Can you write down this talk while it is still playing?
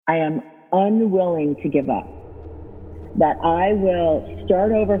I am unwilling to give up, that I will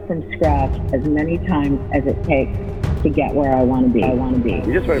start over from scratch as many times as it takes to get where I want to be.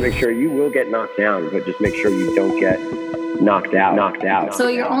 You just want to make sure you will get knocked down, but just make sure you don't get knocked out. So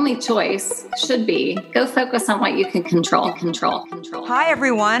your only choice should be go focus on what you can control. Hi,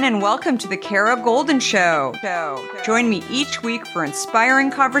 everyone, and welcome to the Kara Golden Show. Join me each week for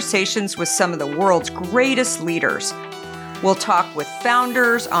inspiring conversations with some of the world's greatest leaders. We'll talk with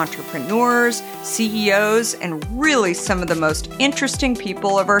founders, entrepreneurs, CEOs, and really some of the most interesting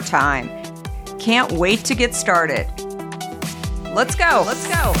people of our time. Can't wait to get started. Let's go.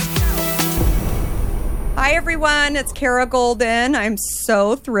 Hi, everyone. It's Kara Golden. I'm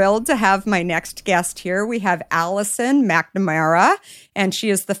so thrilled to have my next guest here. We have Allison McNamara, and she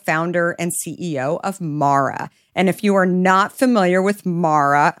is the founder and CEO of Mara. And if you are not familiar with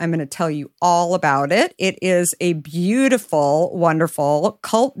Mara, I'm going to tell you all about it. It is a beautiful, wonderful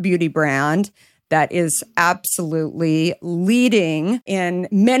cult beauty brand that is absolutely leading in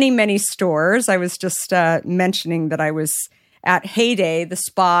many, many stores. I was just mentioning that I was at Heyday, the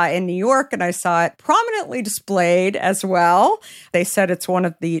spa in New York, and I saw it prominently displayed as well. They said it's one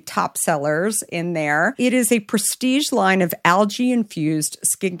of the top sellers in there. It is a prestige line of algae-infused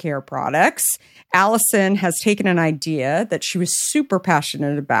skincare products. Allison has taken an idea that she was super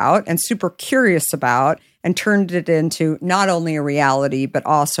passionate about and super curious about and turned it into not only a reality, but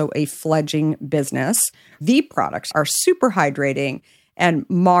also a fledgling business. The products are super hydrating, and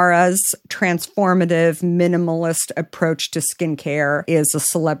Mara's transformative, minimalist approach to skincare is a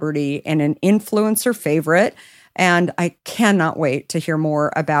celebrity and an influencer favorite. And I cannot wait to hear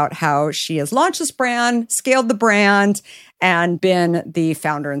more about how she has launched this brand, scaled the brand, and been the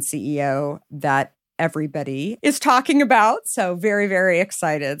founder and CEO that everybody is talking about. So very, very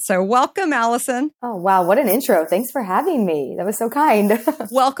excited. So welcome, Allison. Oh, wow. What an intro. Thanks for having me. That was so kind.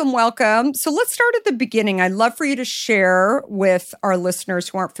 Welcome. So let's start at the beginning. I'd love for you to share with our listeners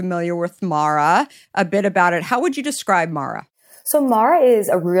who aren't familiar with Mara a bit about it. How would you describe Mara? So Mara is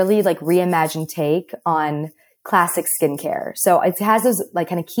a really reimagined take on classic skincare. So it has those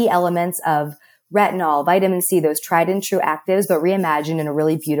kind of key elements of retinol, vitamin C, those tried and true actives, but reimagined in a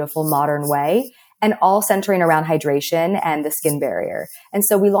really beautiful modern way, and all centering around hydration and the skin barrier. And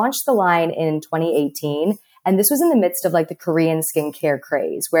so we launched the line in 2018, and this was in the midst of the Korean skincare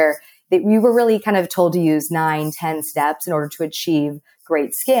craze, where we were really kind of told to use 9-10 steps in order to achieve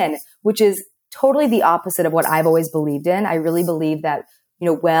great skin, which is totally the opposite of what I've always believed in. I really believe that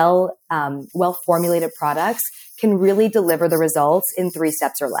well-formulated products can really deliver the results in 3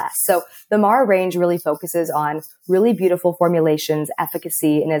 steps or less. So the Mara range really focuses on really beautiful formulations,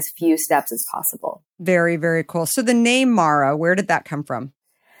 efficacy in as few steps as possible. Very, very cool. So the name Mara, where did that come from?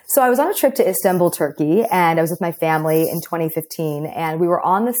 So I was on a trip to Istanbul, Turkey, and I was with my family in 2015, and we were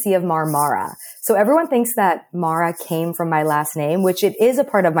on the Sea of Marmara. So everyone thinks that Mara came from my last name, which it is a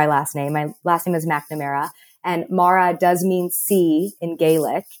part of my last name. My last name is McNamara, and Mara does mean sea in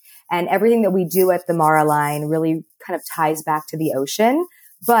Gaelic. And everything that we do at the Mara line really kind of ties back to the ocean.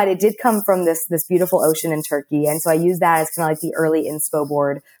 But it did come from this beautiful ocean in Turkey. And so I use that as kind of the early inspo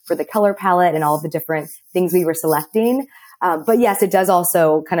board for the color palette and all the different things we were selecting. But yes, it does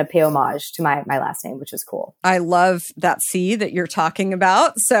also kind of pay homage to my last name, which is cool. I love that sea that you're talking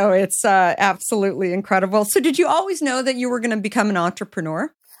about. So it's absolutely incredible. So did you always know that you were going to become an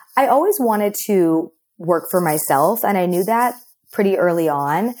entrepreneur? I always wanted to work for myself, and I knew that pretty early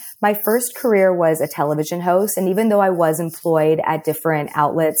on. My first career was a television host, and even though I was employed at different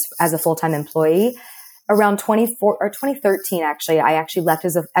outlets as a full-time employee, around 2013, actually, I actually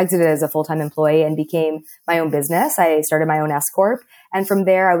exited as a full-time employee and became my own business. I started my own S Corp, and from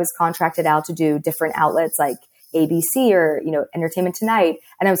there, I was contracted out to do different outlets like ABC or Entertainment Tonight,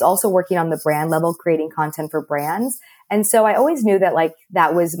 and I was also working on the brand level, creating content for brands. And so I always knew that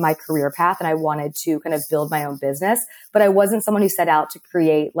that was my career path, and I wanted to kind of build my own business, but I wasn't someone who set out to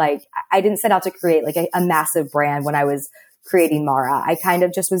create I didn't set out to create a massive brand when I was creating Mara. I kind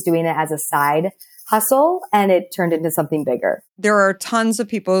of just was doing it as a side hustle, and it turned into something bigger. There are tons of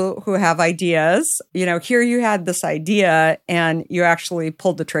people who have ideas. Here you had this idea and you actually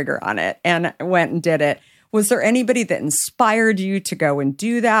pulled the trigger on it and went and did it. Was there anybody that inspired you to go and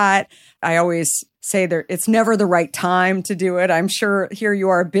do that? I always say it's never the right time to do it. I'm sure here you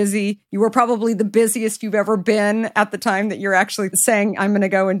are busy. You were probably the busiest you've ever been at the time that you're actually saying, I'm going to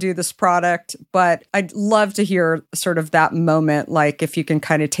go and do this product. But I'd love to hear sort of that moment, if you can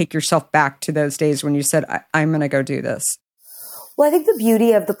kind of take yourself back to those days when you said, I'm going to go do this. Well, I think the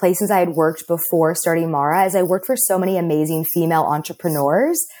beauty of the places I had worked before starting Mara is I worked for so many amazing female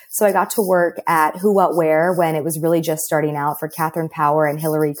entrepreneurs. So I got to work at Who, What, Where when it was really just starting out for Catherine Power and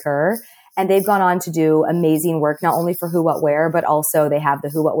Hillary Kerr. And they've gone on to do amazing work, not only for Who, What, Where, but also they have the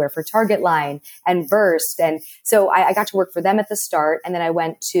Who, What, Where for Target line and Versed. And so I got to work for them at the start. And then I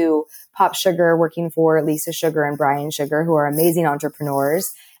went to Pop Sugar, working for Lisa Sugar and Brian Sugar, who are amazing entrepreneurs.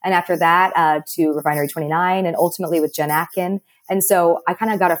 And after that, to Refinery 29 and ultimately with Jen Atkin. And so I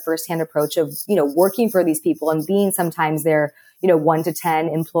kind of got a firsthand approach of, working for these people and being sometimes their, 1 to 10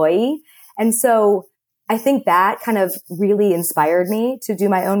 employee. And so I think that kind of really inspired me to do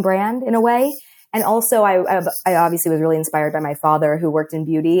my own brand in a way. And also I obviously was really inspired by my father, who worked in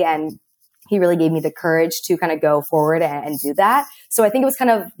beauty, and he really gave me the courage to kind of go forward and do that. So I think it was kind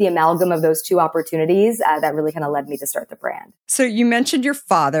of the amalgam of those two opportunities that really kind of led me to start the brand. So you mentioned your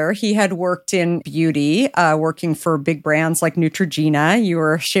father. He had worked in beauty, working for big brands like Neutrogena. You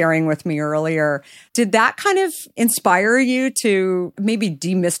were sharing with me earlier. Did that kind of inspire you to maybe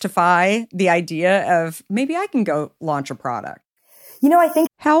demystify the idea of maybe I can go launch a product? I think...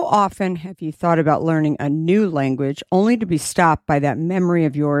 How often have you thought about learning a new language only to be stopped by that memory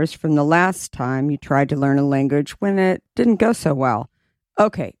of yours from the last time you tried to learn a language when it didn't go so well?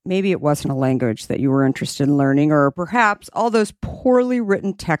 Okay, maybe it wasn't a language that you were interested in learning, or perhaps all those poorly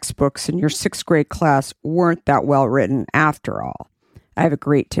written textbooks in your 6th grade class weren't that well written after all. I have a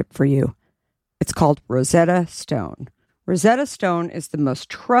great tip for you. It's called Rosetta Stone. Rosetta Stone is the most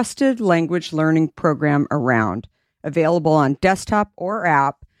trusted language learning program around. Available on desktop or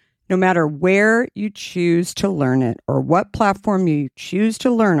app, no matter where you choose to learn it or what platform you choose to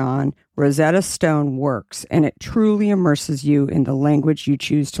learn on, Rosetta Stone works, and it truly immerses you in the language you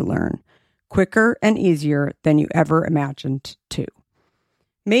choose to learn, quicker and easier than you ever imagined to.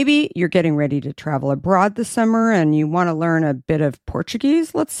 Maybe you're getting ready to travel abroad this summer and you want to learn a bit of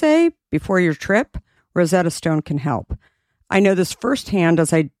Portuguese, let's say, before your trip. Rosetta Stone can help. I know this firsthand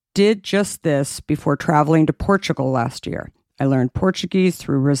as I did just this before traveling to Portugal last year. I learned Portuguese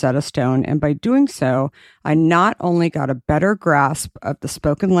through Rosetta Stone, and by doing so, I not only got a better grasp of the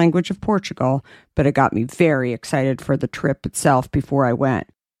spoken language of Portugal, but it got me very excited for the trip itself before I went.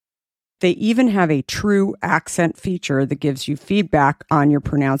 They even have a true accent feature that gives you feedback on your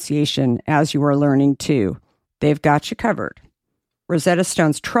pronunciation as you are learning too. They've got you covered. Rosetta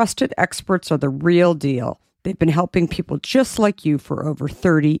Stone's trusted experts are the real deal. They've been helping people just like you for over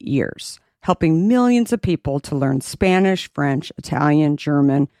 30 years, helping millions of people to learn Spanish, French, Italian,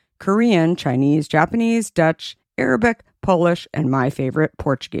 German, Korean, Chinese, Japanese, Dutch, Arabic, Polish, and my favorite,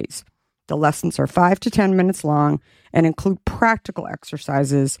 Portuguese. The lessons are 5 to 10 minutes long and include practical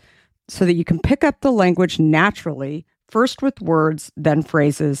exercises so that you can pick up the language naturally, first with words, then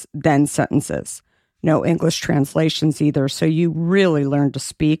phrases, then sentences. No English translations either, so you really learn to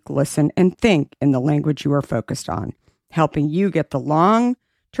speak, listen, and think in the language you are focused on, helping you get the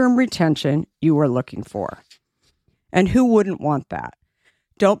long-term retention you are looking for. And who wouldn't want that?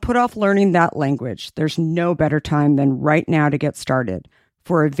 Don't put off learning that language. There's no better time than right now to get started.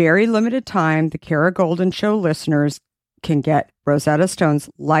 For a very limited time, the Kara Golden Show listeners can get Rosetta Stone's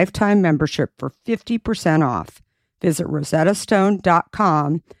lifetime membership for 50% off. Visit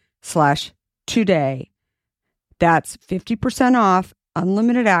rosettastone.com/today. That's 50% off,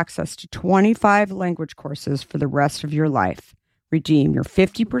 unlimited access to 25 language courses for the rest of your life. Redeem your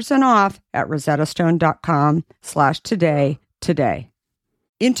 50% off at rosettastone.com/today today.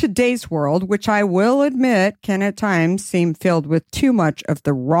 In today's world, which I will admit can at times seem filled with too much of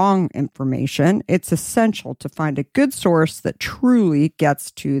the wrong information, it's essential to find a good source that truly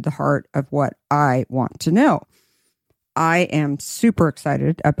gets to the heart of what I want to know. I am super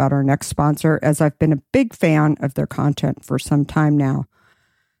excited about our next sponsor, as I've been a big fan of their content for some time now.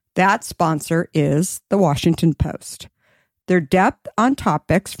 That sponsor is The Washington Post. Their depth on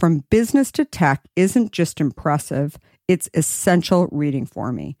topics from business to tech isn't just impressive, it's essential reading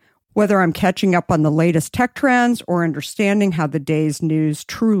for me. Whether I'm catching up on the latest tech trends or understanding how the day's news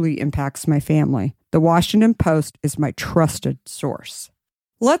truly impacts my family, The Washington Post is my trusted source.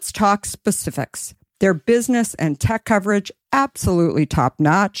 Let's talk specifics. Their business and tech coverage, absolutely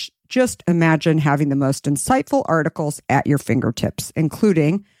top-notch. Just imagine having the most insightful articles at your fingertips,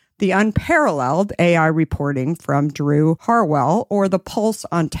 including the unparalleled AI reporting from Drew Harwell or the pulse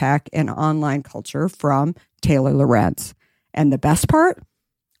on tech and online culture from Taylor Lorenz. And the best part?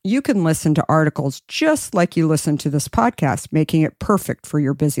 You can listen to articles just like you listen to this podcast, making it perfect for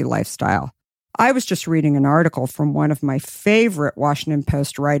your busy lifestyle. I was just reading an article from one of my favorite Washington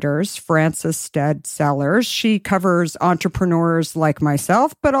Post writers, Frances Stead Sellers. She covers entrepreneurs like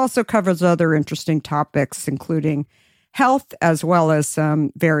myself, but also covers other interesting topics, including health, as well as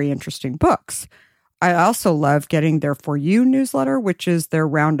some very interesting books. I also love getting their For You newsletter, which is their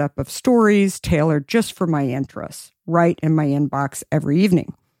roundup of stories tailored just for my interests, right in my inbox every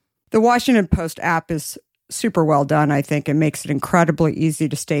evening. The Washington Post app is super well done, I think, and makes it incredibly easy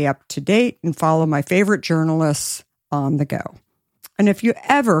to stay up to date and follow my favorite journalists on the go. And if you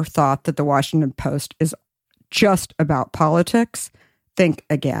ever thought that the Washington Post is just about politics, think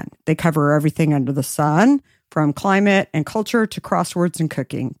again. They cover everything under the sun, from climate and culture to crosswords and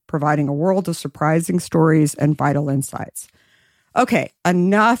cooking, providing a world of surprising stories and vital insights. Okay,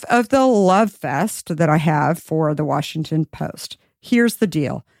 enough of the love fest that I have for the Washington Post. Here's the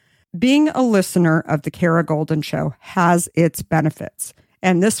deal. Being a listener of the Kara Goldin Show has its benefits,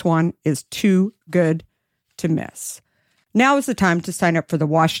 and this one is too good to miss. Now is the time to sign up for the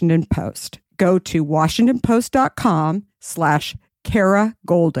Washington Post. Go to washingtonpost.com/Kara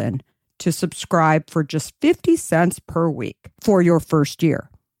Goldin to subscribe for just 50 cents per week for your first year.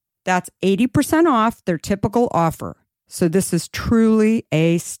 That's 80% off their typical offer. So this is truly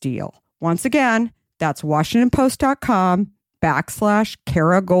a steal. Once again, that's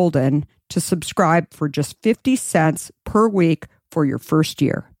washingtonpost.com/Kara Goldin to subscribe for just 50 cents per week for your first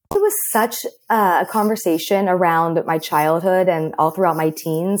year. It was such a conversation around my childhood and all throughout my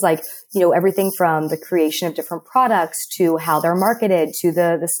teens, like, everything from the creation of different products to how they're marketed to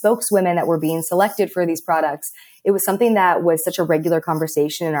the spokeswomen that were being selected for these products. It was something that was such a regular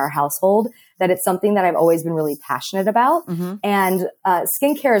conversation in our household that it's something that I've always been really passionate about. Mm-hmm. And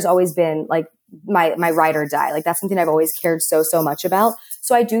skincare has always been like my ride or die. Like that's something I've always cared so much about.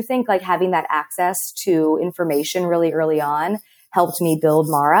 So I do think like having that access to information really early on helped me build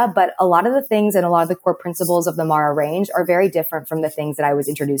Mara. But a lot of the things and a lot of the core principles of the Mara range are very different from the things that I was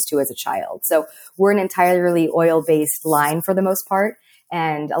introduced to as a child. So we're an entirely oil-based line for the most part.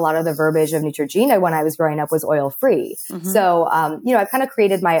 And a lot of the verbiage of Neutrogena when I was growing up was oil-free. Mm-hmm. So, I've kind of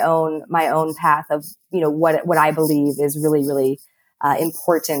created my own path of, what I believe is really, really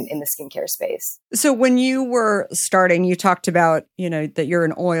important in the skincare space. So when you were starting, you talked about, that you're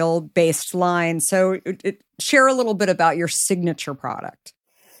an oil-based line. So share a little bit about your signature product.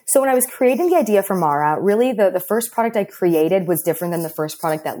 So when I was creating the idea for Mara, really the first product I created was different than the first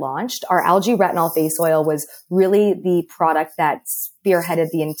product that launched. Our algae retinol face oil was really the product that spearheaded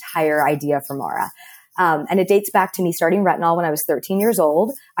the entire idea for Mara. And it dates back to me starting retinol when I was 13 years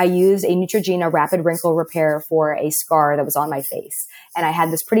old. I used a Neutrogena rapid wrinkle repair for a scar that was on my face. And I had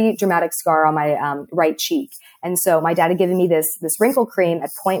this pretty dramatic scar on my right cheek. And so my dad had given me this wrinkle cream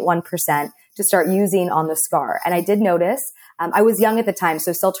at 0.1% to start using on the scar. And I did notice, I was young at the time,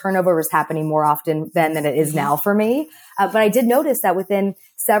 so cell turnover was happening more often then than it is now for me. But I did notice that within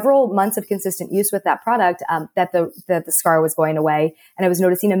several months of consistent use with that product, that the scar was going away. And I was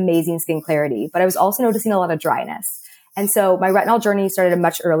noticing amazing skin clarity, but I was also noticing a lot of dryness. And so my retinol journey started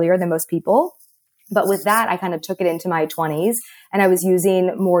much earlier than most people. But with that, I kind of took it into my 20s and I was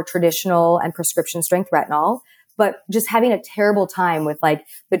using more traditional and prescription strength retinol, but just having a terrible time with like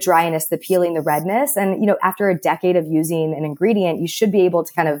the dryness, the peeling, the redness. And, after a decade of using an ingredient, you should be able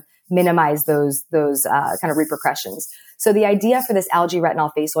to kind of minimize those kind of repercussions. So the idea for this algae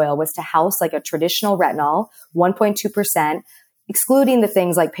retinol face oil was to house like a traditional retinol, 1.2%, excluding the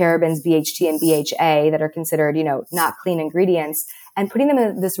things like parabens, BHT, and BHA that are considered, not clean ingredients, and putting them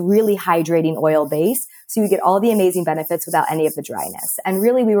in this really hydrating oil base. So you get all the amazing benefits without any of the dryness. And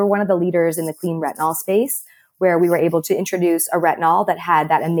really, we were one of the leaders in the clean retinol space where we were able to introduce a retinol that had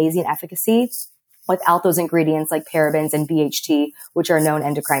that amazing efficacy without those ingredients like parabens and BHT, which are known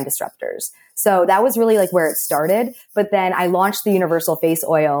endocrine disruptors. So that was really like where it started. But then I launched the Universal Face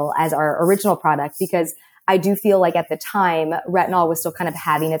Oil as our original product because I do feel like at the time, retinol was still kind of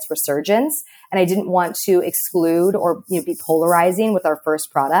having its resurgence. And I didn't want to exclude or be polarizing with our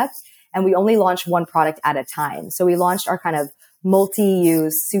first product. And we only launched one product at a time. So we launched our kind of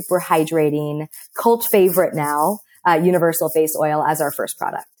multi-use, super hydrating, cult favorite now, Universal Face Oil as our first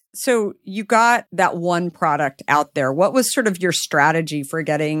product. So you got that one product out there. What was sort of your strategy for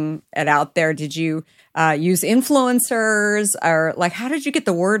getting it out there? Did you use influencers or like, how did you get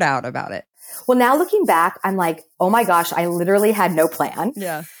the word out about it? Well, now looking back, I'm like, oh my gosh, I literally had no plan.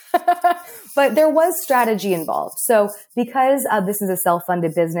 Yeah. But there was strategy involved. So because this is a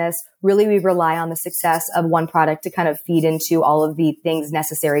self-funded business, really we rely on the success of one product to kind of feed into all of the things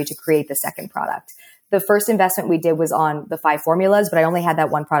necessary to create the second product. The first investment we did was on the 5 formulas, but I only had that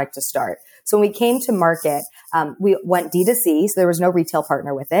one product to start. So when we came to market, we went D2C, so there was no retail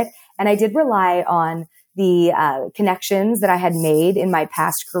partner with it. And I did rely on the connections that I had made in my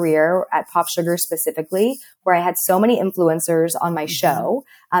past career at Pop Sugar specifically, where I had so many influencers on my show.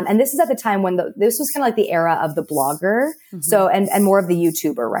 And this is at the time when this was kind of like the era of the blogger. So, and more of the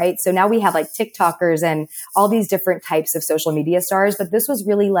YouTuber, right? So now we have like TikTokers and all these different types of social media stars, but this was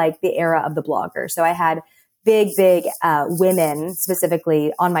really like the era of the blogger. So I had big women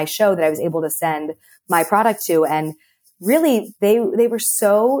specifically on my show that I was able to send my product to. And really, they were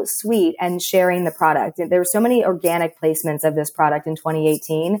so sweet and sharing the product. There were so many organic placements of this product in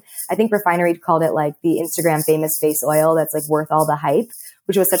 2018. I think Refinery called it like the Instagram famous face oil that's like worth all the hype,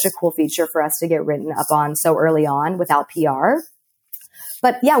 which was such a cool feature for us to get written up on so early on without PR.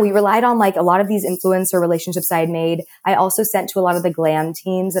 But yeah, we relied on like a lot of these influencer relationships I had made. I also sent to a lot of the glam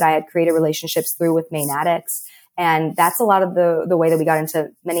teams that I had created relationships through with Main Addicts. And that's a lot of the way that we got into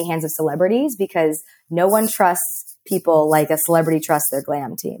many hands of celebrities, because no one trusts people like a celebrity trusts their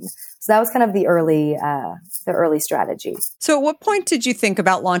glam team. So that was kind of the early strategy. So at what point did you think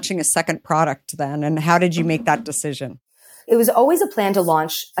about launching a second product then? And how did you make that decision? It was always a plan to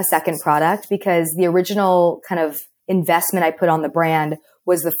launch a second product, because the original kind of investment I put on the brand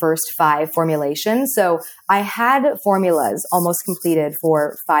was the first 5 formulations. So I had formulas almost completed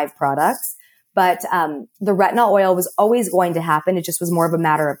for 5 products. But the retinol oil was always going to happen. It just was more of a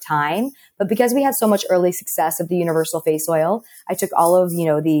matter of time. But because we had so much early success of the universal face oil, I took all of,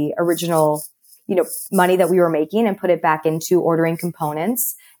 the original, money that we were making and put it back into ordering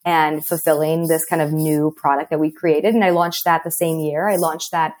components and fulfilling this kind of new product that we created. And I launched that the same year. I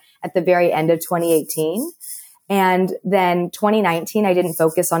launched that at the very end of 2018. And then 2019, I didn't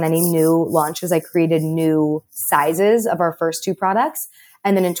focus on any new launches. I created new sizes of our first 2 products.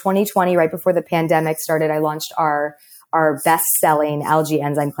 And then in 2020, right before the pandemic started, I launched our best-selling algae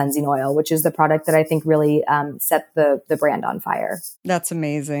enzyme cleansing oil, which is the product that I think really set the brand on fire. That's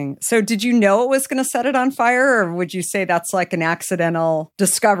amazing. So did you know it was going to set it on fire, or would you say that's like an accidental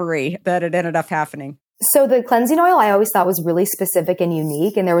discovery that it ended up happening? So the cleansing oil I always thought was really specific and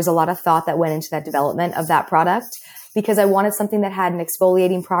unique. And there was a lot of thought that went into that development of that product, because I wanted something that had an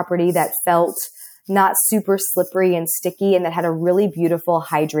exfoliating property that felt not super slippery and sticky, and that had a really beautiful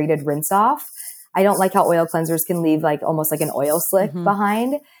hydrated rinse off. I don't like how oil cleansers can leave like almost like an oil slick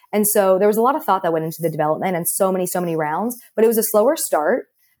behind. And so there was a lot of thought that went into the development, and so many rounds, but it was a slower start.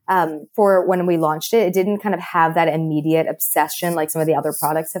 For when we launched it, it didn't kind of have that immediate obsession like some of the other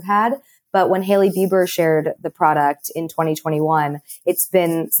products have had. But when Hailey Bieber shared the product in 2021, it's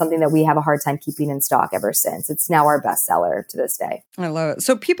been something that we have a hard time keeping in stock ever since. It's now our bestseller to this day. I love it.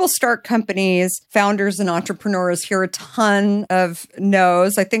 So people start companies, founders and entrepreneurs hear a ton of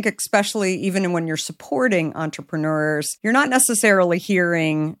no's. I think especially even when you're supporting entrepreneurs, you're not necessarily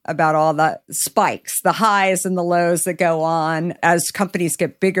hearing about all the spikes, the highs and the lows that go on as companies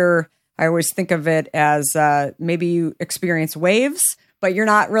get bigger. I always think of it as maybe you experience waves, but you're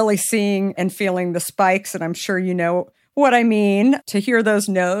not really seeing and feeling the spikes. And I'm sure you know what I mean. To hear those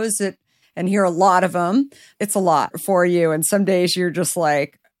no's and hear a lot of them, it's a lot for you. And some days you're just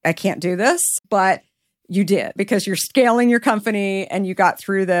like, I can't do this. But you did, because you're scaling your company and you got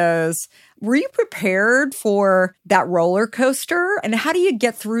through those. Were you prepared for that roller coaster? And how do you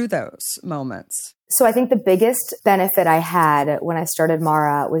get through those moments? So I think the biggest benefit I had when I started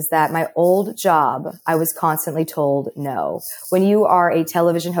Mara was that my old job, I was constantly told no. When you are a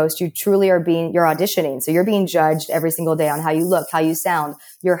television host, you truly you're auditioning. So you're being judged every single day on how you look, how you sound,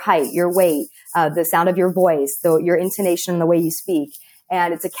 your height, your weight, the sound of your voice, your intonation and the way you speak.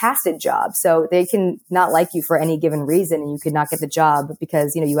 And it's a casted job. So they can not like you for any given reason, and you could not get the job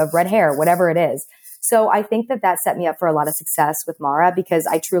because, you have red hair, whatever it is. So I think that set me up for a lot of success with Mara, because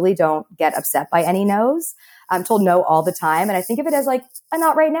I truly don't get upset by any no's. I'm told no all the time. And I think of it as like a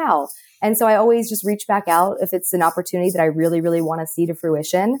not right now. And so I always just reach back out if it's an opportunity that I really, really want to see to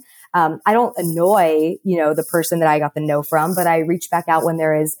fruition. I don't annoy, the person that I got the no from, but I reach back out when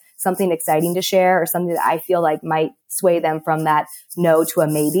there is something exciting to share or something that I feel like might sway them from that no to a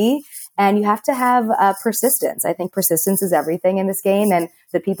maybe. And you have to have persistence. I think persistence is everything in this game. And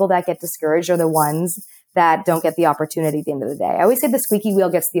the people that get discouraged are the ones that don't get the opportunity at the end of the day. I always say the squeaky wheel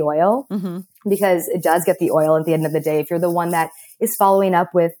gets the oil, because it does get the oil at the end of the day. If you're the one that is following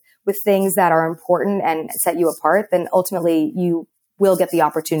up with things that are important and set you apart, then ultimately you will get the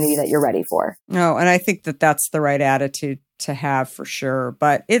opportunity that you're ready for. No, and I think that that's the right attitude to have for sure.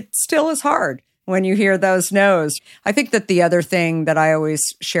 But it still is hard when you hear those no's. I think that the other thing that I always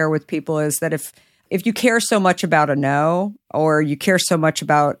share with people is that if you care so much about a no, or you care so much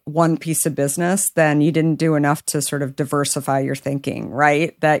about one piece of business, then you didn't do enough to sort of diversify your thinking,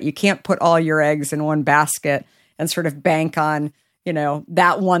 right? That you can't put all your eggs in one basket and sort of bank on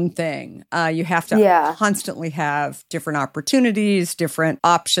that one thing. You have to constantly have different opportunities, different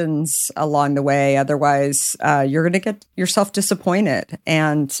options along the way. Otherwise, you're going to get yourself disappointed,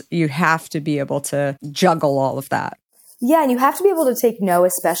 and you have to be able to juggle all of that. Yeah, and you have to be able to take no,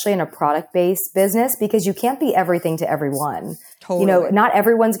 especially in a product-based business, because you can't be everything to everyone. Totally. Not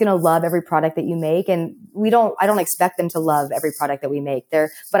everyone's going to love every product that you make, and I don't expect them to love every product that we make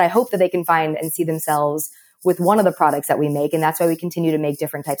there, but I hope that they can find and see themselves with one of the products that we make. And that's why we continue to make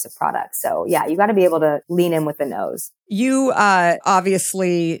different types of products. So yeah, you got to be able to lean in with the nose. You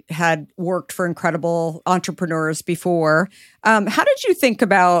obviously had worked for incredible entrepreneurs before. How did you think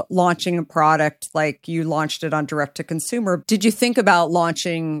about launching a product like you launched it on direct to consumer? Did you think about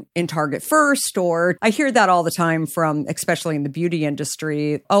launching in Target first? Or I hear that all the time from, especially in the beauty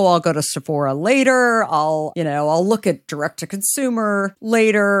industry. Oh, I'll go to Sephora later. I'll look at direct to consumer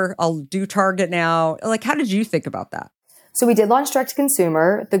later. I'll do Target now. Like, how did you think about that? So we did launch direct to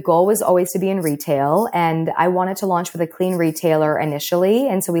consumer. The goal was always to be in retail, and I wanted to launch with a clean retailer initially.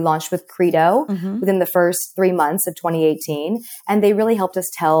 And so we launched with Credo within the first 3 months of 2018. And they really helped us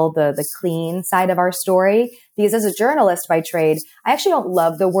tell the clean side of our story. Because as a journalist by trade, I actually don't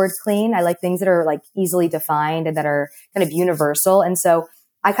love the word clean. I like things that are like easily defined and that are kind of universal. And so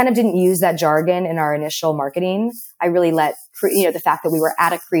I kind of didn't use that jargon in our initial marketing. I really let, the fact that we were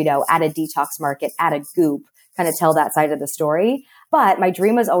at a Credo, at a detox market, at a Goop, kind of tell that side of the story. But my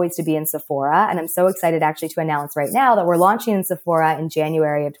dream was always to be in Sephora. And I'm so excited actually to announce right now that we're launching in Sephora in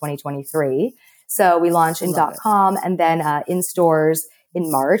January of 2023. So we launched in .com and then in stores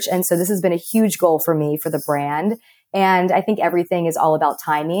in March. And so this has been a huge goal for me for the brand. And I think everything is all about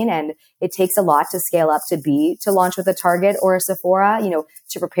timing, and it takes a lot to scale up to launch with a Target or a Sephora,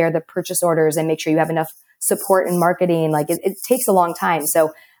 to prepare the purchase orders and make sure you have enough support in marketing. Like it takes a long time.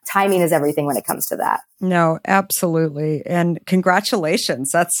 So timing is everything when it comes to that. No, absolutely. And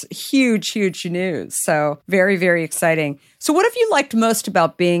congratulations. That's huge, huge news. So very, very exciting. So what have you liked most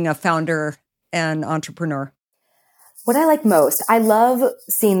about being a founder and entrepreneur? What I like most, I love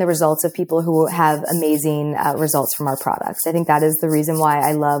seeing the results of people who have amazing results from our products. I think that is the reason why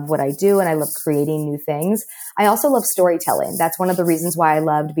I love what I do, and I love creating new things. I also love storytelling. That's one of the reasons why I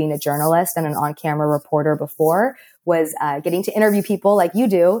loved being a journalist and an on-camera reporter before, was getting to interview people like you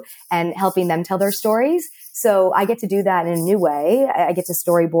do and helping them tell their stories. So I get to do that in a new way. I get to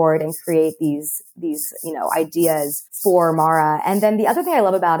storyboard and create these ideas for Mara. And then the other thing I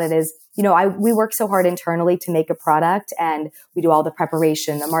love about it is, we work so hard internally to make a product, and we do all the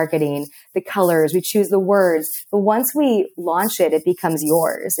preparation, the marketing, the colors, we choose the words. But once we launch it, it becomes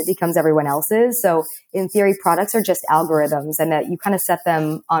yours. It becomes everyone else's. So in theory, products are just algorithms, and that you kind of set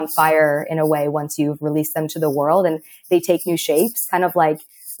them on fire in a way once you've released them to the world, and they take new shapes, kind of like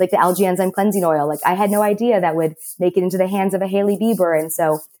the algae enzyme cleansing oil. Like I had no idea that would make it into the hands of a Hailey Bieber. And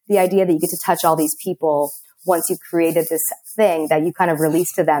so the idea that you get to touch all these people once you've created this thing that you kind of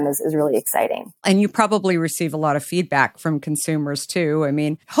release to them is really exciting. And you probably receive a lot of feedback from consumers too. I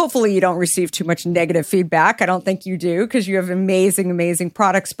mean, hopefully you don't receive too much negative feedback. I don't think you do, because you have amazing, amazing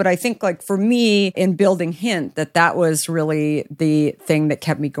products. But I think for me in building Hint, that was really the thing that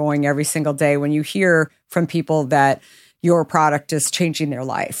kept me going every single day. When you hear from people that your product is changing their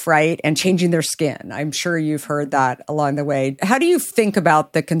life, right? And changing their skin. I'm sure you've heard that along the way. How do you think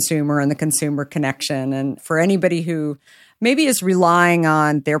about the consumer and the consumer connection? And for anybody who maybe is relying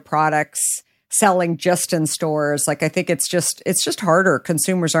on their products selling just in stores, I think it's just harder.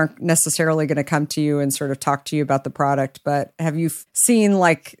 Consumers aren't necessarily going to come to you and sort of talk to you about the product. But have you seen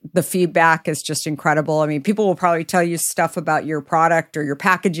the feedback is just incredible? I mean, people will probably tell you stuff about your product or your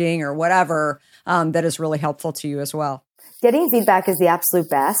packaging or whatever that is really helpful to you as well. Getting feedback is the absolute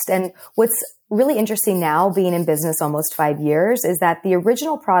best. And what's really interesting now, being in business almost 5 years, is that the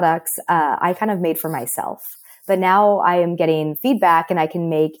original products I kind of made for myself. But now I am getting feedback, and I can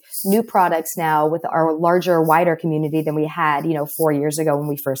make new products now with our larger, wider community than we had, 4 years ago when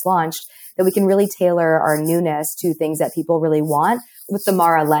we first launched, that we can really tailor our newness to things that people really want with the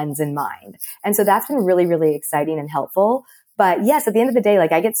Mara lens in mind. And so that's been really, really exciting and helpful. But yes, at the end of the day,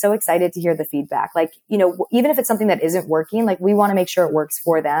 I get so excited to hear the feedback. Even if it's something that isn't working, we want to make sure it works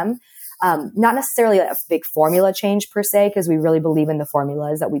for them. Not necessarily a big formula change per se, because we really believe in the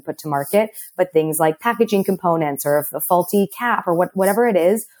formulas that we put to market, but things like packaging components or a faulty cap or whatever it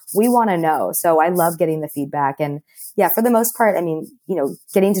is, we want to know. So I love getting the feedback. And yeah, for the most part,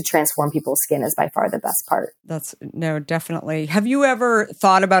 getting to transform people's skin is by far the best part. Definitely. Have you ever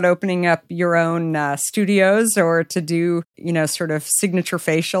thought about opening up your own studios or to do, sort of signature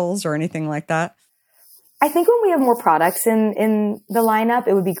facials or anything like that? I think when we have more products in the lineup,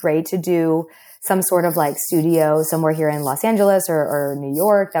 it would be great to do some sort of like studio somewhere here in Los Angeles or New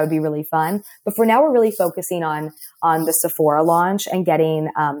York. That would be really fun. But for now, we're really focusing on the Sephora launch and getting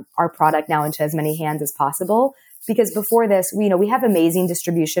our product now into as many hands as possible. Because before this, we have amazing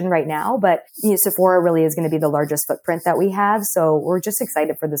distribution right now, but Sephora really is going to be the largest footprint that we have. So we're just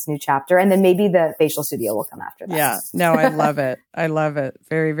excited for this new chapter. And then maybe the facial studio will come after that. Yeah, no, I love it. I love it.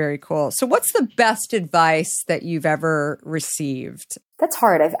 Very, very cool. So what's the best advice that you've ever received? That's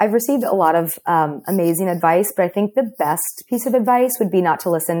hard. I've received a lot of amazing advice, but I think the best piece of advice would be not to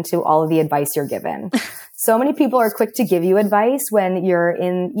listen to all of the advice you're given. So many people are quick to give you advice when you're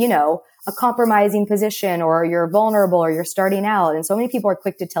in, a compromising position or you're vulnerable or you're starting out. And so many people are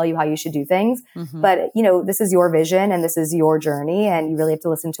quick to tell you how you should do things. Mm-hmm. But, this is your vision and this is your journey and you really have to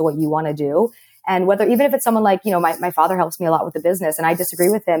listen to what you want to do. And even if it's someone like, my father helps me a lot with the business and I disagree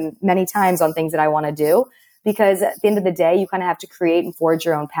with him many times on things that I want to do, because at the end of the day, you kind of have to create and forge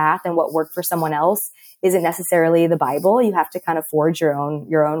your own path, and what worked for someone else isn't necessarily the Bible. You have to kind of forge your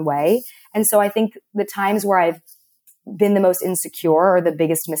own way. And so I think the times where I've been the most insecure or the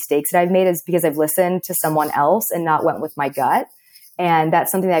biggest mistakes that I've made is because I've listened to someone else and not went with my gut. And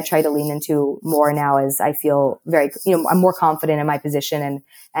that's something that I try to lean into more now as I feel very, I'm more confident in my position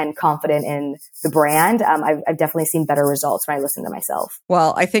and confident in the brand. I've definitely seen better results when I listen to myself.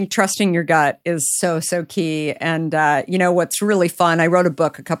 Well, I think trusting your gut is so, so key. And, what's really fun, I wrote a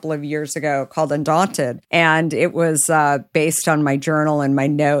book a couple of years ago called Undaunted, and it was based on my journal and my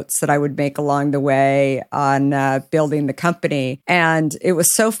notes that I would make along the way on building the company. And it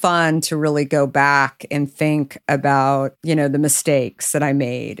was so fun to really go back and think about, the mistakes that I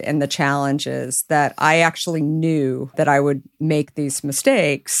made and the challenges that I actually knew that I would make these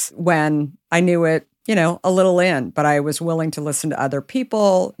mistakes when I knew it, a little in, but I was willing to listen to other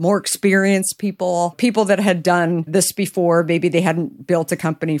people, more experienced people that had done this before. Maybe they hadn't built a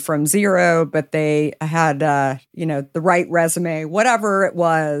company from zero, but they had, the right resume, whatever it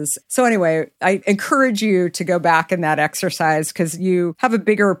was. So anyway, I encourage you to go back in that exercise because you have a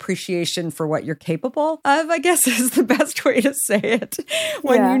bigger appreciation for what you're capable of, I guess is the best way to say it,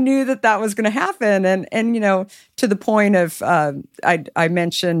 when you knew that was going to happen. And, to the point of, I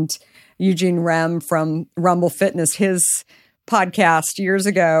mentioned Eugene Rem from Rumble Fitness, his podcast years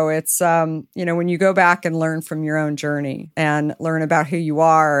ago. It's, when you go back and learn from your own journey and learn about who you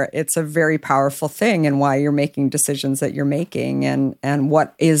are, it's a very powerful thing and why you're making decisions that you're making and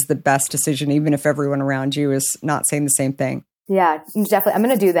what is the best decision, even if everyone around you is not saying the same thing. Yeah, definitely. I'm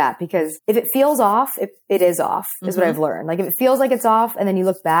going to do that because if it feels off, it is off is what I've learned. Like if it feels like it's off and then you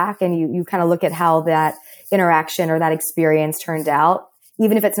look back and you kind of look at how that interaction or that experience turned out,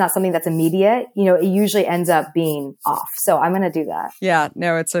 even if it's not something that's immediate, it usually ends up being off. So I'm going to do that. Yeah,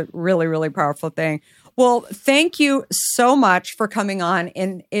 no, it's a really, really powerful thing. Well, thank you so much for coming on.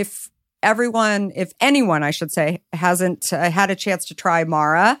 And if anyone, I should say, hasn't had a chance to try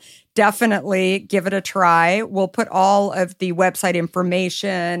Mara, definitely give it a try. We'll put all of the website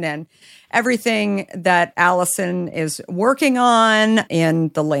information and everything that Allison is working on in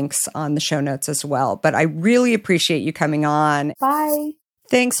the links on the show notes as well. But I really appreciate you coming on. Bye.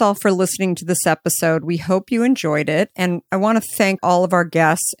 Thanks all for listening to this episode. We hope you enjoyed it. And I want to thank all of our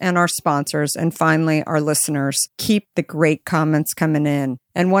guests and our sponsors. And finally, our listeners. Keep the great comments coming in.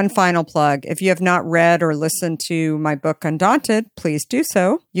 And one final plug. If you have not read or listened to my book, Undaunted, please do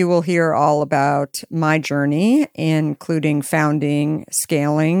so. You will hear all about my journey, including founding,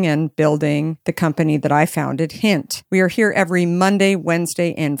 scaling, and building the company that I founded, Hint. We are here every Monday,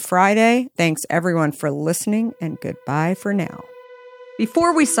 Wednesday, and Friday. Thanks everyone for listening, and goodbye for now.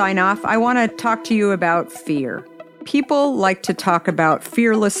 Before we sign off, I want to talk to you about fear. People like to talk about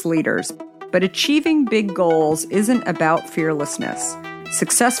fearless leaders, but achieving big goals isn't about fearlessness.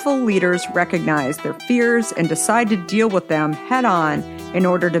 Successful leaders recognize their fears and decide to deal with them head on in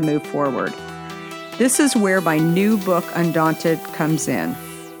order to move forward. This is where my new book, Undaunted, comes in.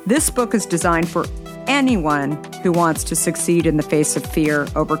 This book is designed for anyone who wants to succeed in the face of fear,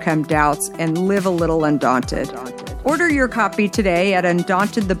 overcome doubts, and live a little undaunted. Order your copy today at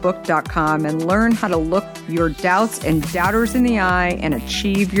undauntedthebook.com and learn how to look your doubts and doubters in the eye and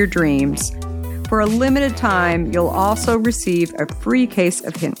achieve your dreams. For a limited time, you'll also receive a free case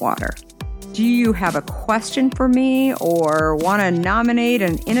of Hint water. Do you have a question for me or want to nominate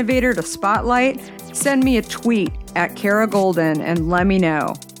an innovator to spotlight? Send me a tweet at Kara Golden and let me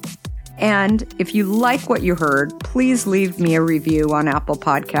know. And if you like what you heard, please leave me a review on Apple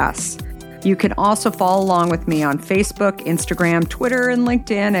Podcasts. You can also follow along with me on Facebook, Instagram, Twitter, and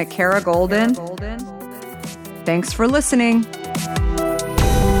LinkedIn at Kara Golden. Thanks for listening.